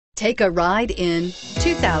Take a ride in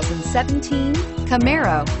 2017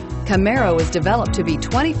 Camaro. Camaro is developed to be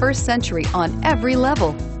 21st century on every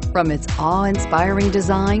level, from its awe-inspiring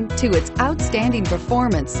design to its outstanding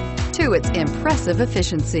performance to its impressive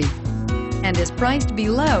efficiency, and is priced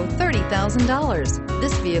below $30,000.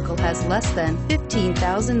 This vehicle has less than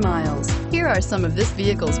 15,000 miles. Here are some of this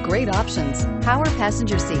vehicle's great options: power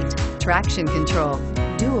passenger seat, traction control,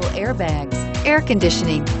 dual airbags, air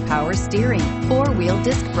conditioning, power steering, four-wheel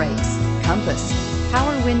disc brakes, compass,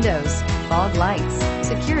 power windows, fog lights,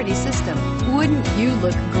 security system. Wouldn't you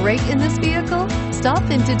look great in this vehicle? Stop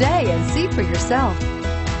in today and see for yourself.